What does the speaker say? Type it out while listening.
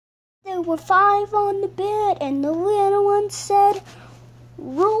There were 5 on the bed, and the little one said,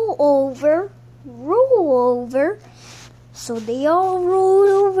 roll over, roll over. So they all rolled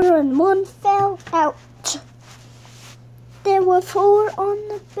over and one fell out. There were 4 on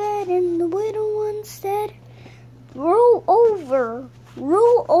the bed, and the little one said, roll over,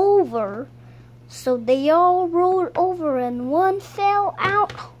 roll over. So they all rolled over and one fell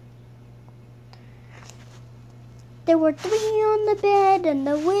out. There were 3 on the bed, and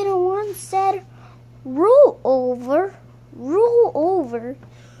the little one said, roll over, roll over.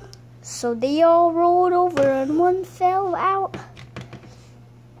 So they all rolled over and one fell out.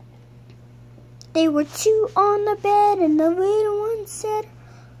 There were 2 on the bed, and the little one said,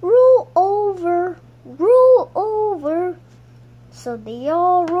 roll over, roll over. So they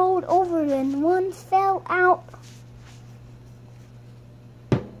all rolled over and one fell out.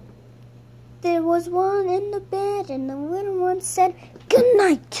 There was 1 in the bed, and the little one said, good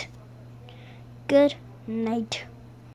night. Good night.